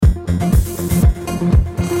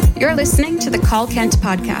You're listening to the Call Kent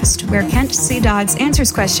podcast, where Kent C. Dodds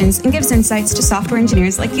answers questions and gives insights to software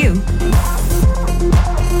engineers like you.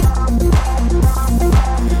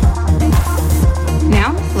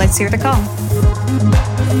 Now, let's hear the call.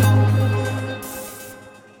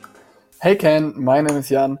 Hey Ken, my name is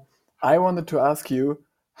Jan. I wanted to ask you,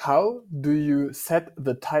 how do you set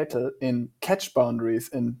the title in CatchBoundary's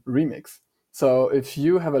in Remix? So if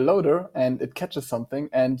you have a loader and it catches something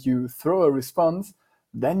and you throw a response,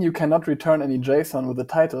 then you cannot return any JSON with the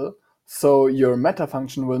title, so your meta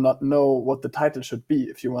function will not know what the title should be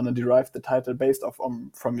if you want to derive the title based off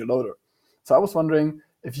from your loader. So I was wondering,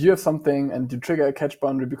 if you have something and you trigger a catch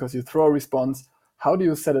boundary because you throw a response, how do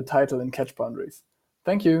you set a title in CatchBoundary's?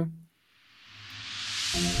 Thank you.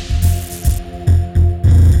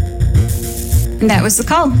 And that was the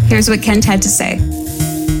call. Here's what Kent had to say.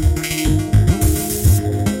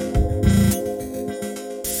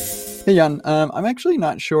 Hey, Jan, I'm actually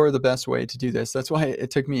not sure the best way to do this. That's why it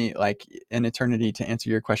took me like an eternity to answer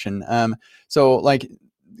your question.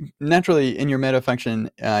 Naturally in your meta function,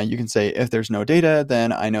 you can say if there's no data,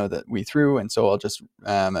 then I know that we threw, and so I'll just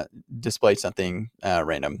display something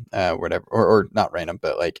random, whatever, or not random,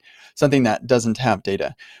 but like something that doesn't have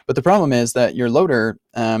data. But the problem is that your loader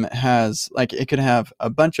has, like, it could have a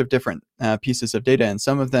bunch of different pieces of data, and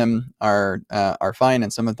some of them are fine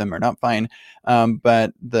and some of them are not fine.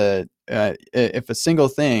 But if a single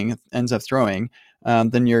thing ends up throwing,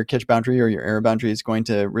 then your catch boundary or your error boundary is going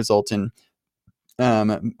to result in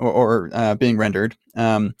being rendered.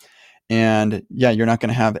 And yeah, you're not going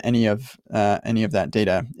to have any of that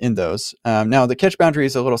data in those. Now the catch boundary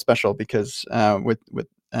is a little special because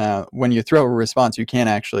when you throw a response, you can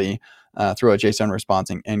actually throw a JSON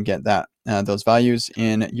response and get those values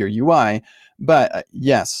in your UI. But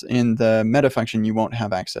yes, in the meta function, you won't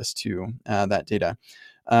have access to that data.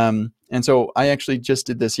 And so I actually just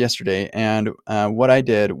did this yesterday, and what I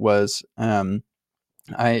did was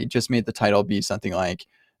I just made the title be something like,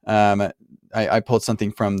 I pulled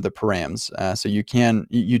something from the params. So you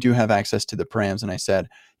do have access to the params, and I said,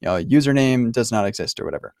 username does not exist or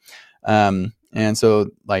whatever. And so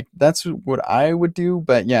like, that's what I would do.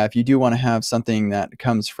 But yeah, if you do want to have something that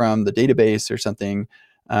comes from the database or something,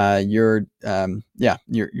 you're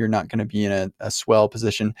not going to be in a swell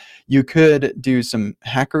position. You could do some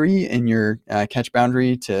hackery in your catch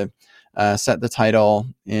boundary to set the title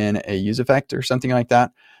in a use effect or something like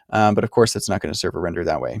that. But of course, it's not going to server render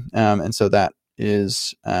that way. And so that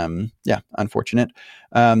is, unfortunate.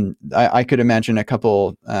 I could imagine a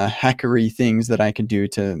couple hackery things that I could do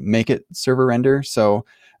to make it server render. So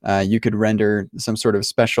you could render some sort of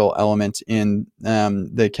special element in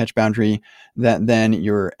the catch boundary that then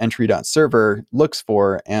your entry.server looks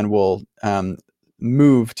for and will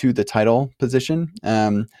move to the title position.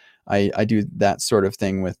 I do that sort of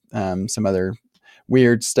thing with some other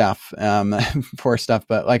weird stuff for stuff.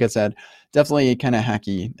 But like I said, definitely kind of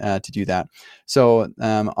hacky to do that. So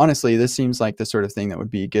honestly, this seems like the sort of thing that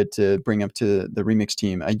would be good to bring up to the Remix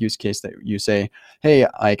team, a use case that you say, hey,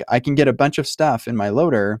 I can get a bunch of stuff in my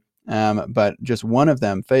loader, but just one of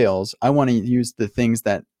them fails. I want to use the things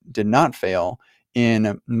that did not fail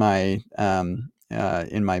in my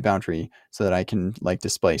boundary so that I can like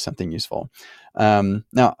display something useful.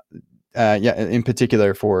 In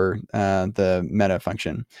particular for the meta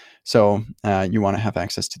function. So you want to have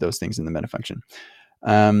access to those things in the meta function.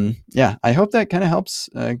 I hope that kind of helps.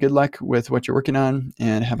 Good luck with what you're working on,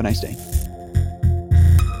 and have a nice day.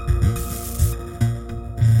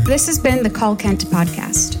 This has been the Call Kent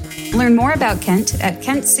podcast. Learn more about Kent at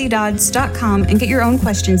kentcdodds.com and get your own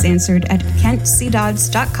questions answered at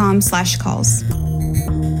kentcdodds.com/calls.